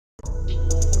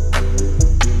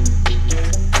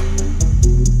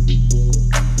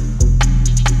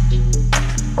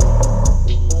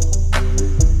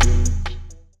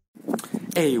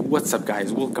Hey, what's up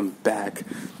guys, welcome back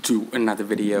to another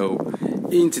video.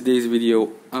 In today's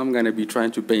video I'm gonna be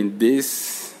trying to paint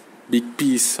this big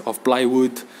piece of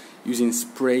plywood using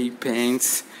spray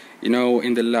paints. You know,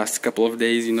 in the last couple of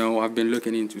days, I've been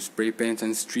looking into spray paint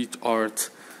and street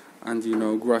art and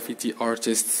graffiti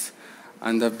artists,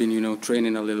 and I've been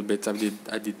training a little bit.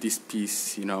 I did this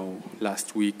piece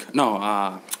last week, no,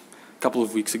 a couple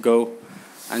of weeks ago.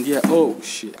 And yeah, oh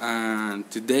shit, and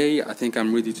today I think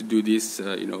I'm ready to do this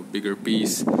bigger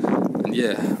piece. And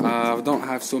yeah, I don't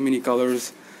have so many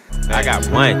colors. I got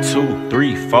 1, 2,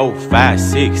 3, 4, 5,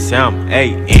 6, 7,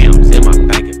 8 M's in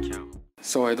my bank account.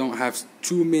 So I don't have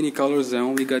too many colors. I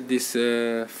only got this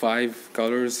 5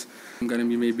 colors. I'm gonna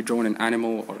be maybe drawing an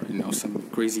animal or some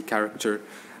crazy character,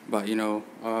 but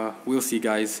we'll see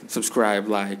guys. Subscribe,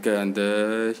 like, and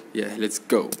yeah, let's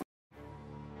go.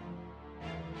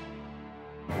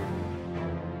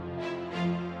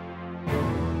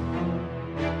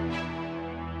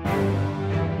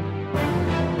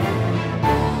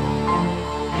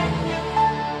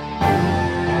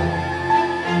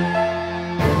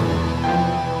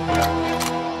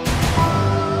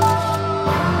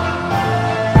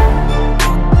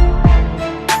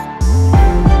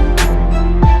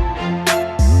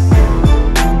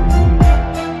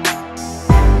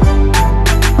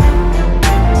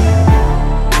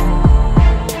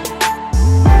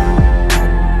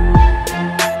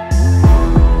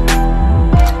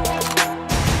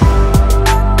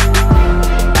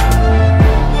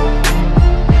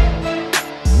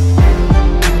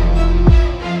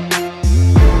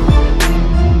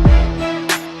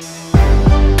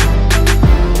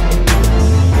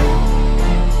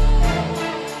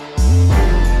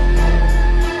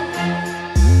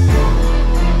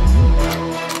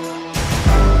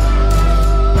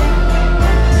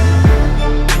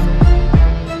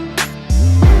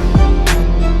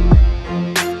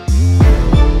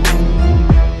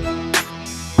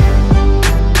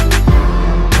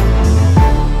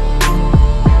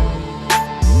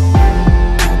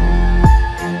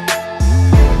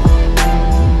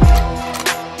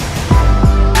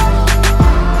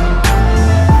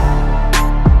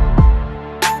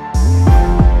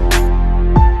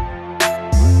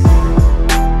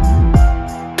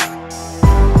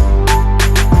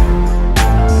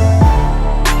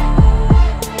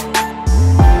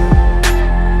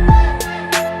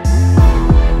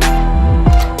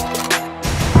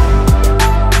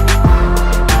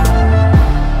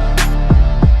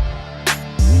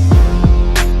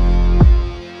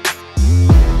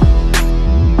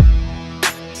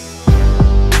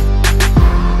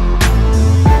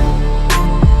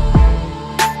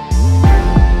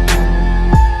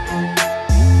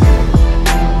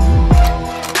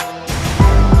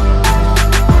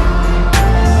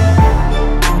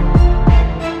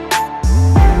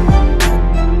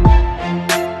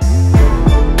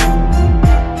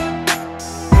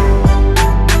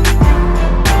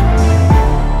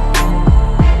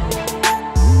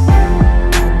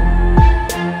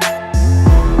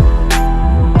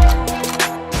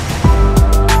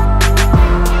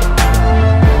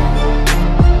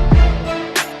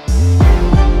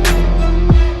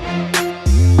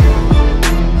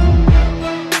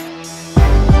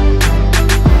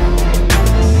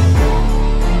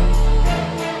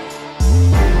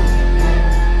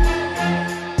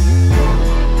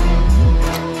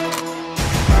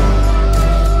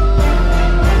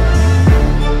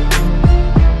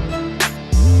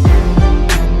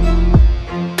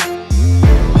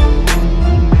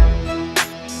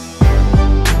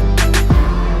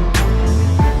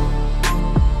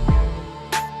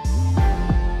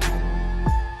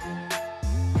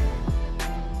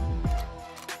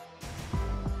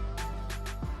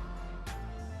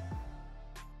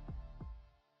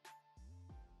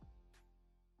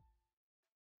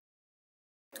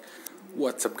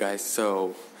 What's up guys,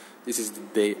 so this is the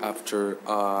day after,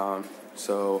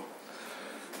 so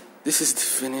this is the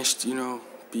finished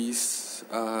piece.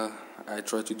 I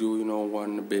try to do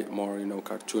one a bit more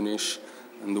cartoonish,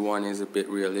 and the one is a bit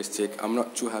realistic. I'm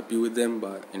not too happy with them,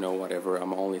 but whatever.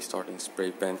 I'm only starting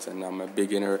spray paints and I'm a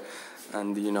beginner,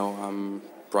 and I'm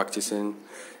practicing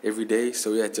every day.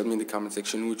 So yeah, tell me in the comment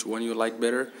section which one you like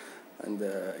better, and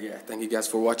yeah, thank you guys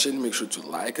for watching. Make sure to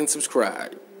like and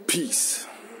subscribe. Peace.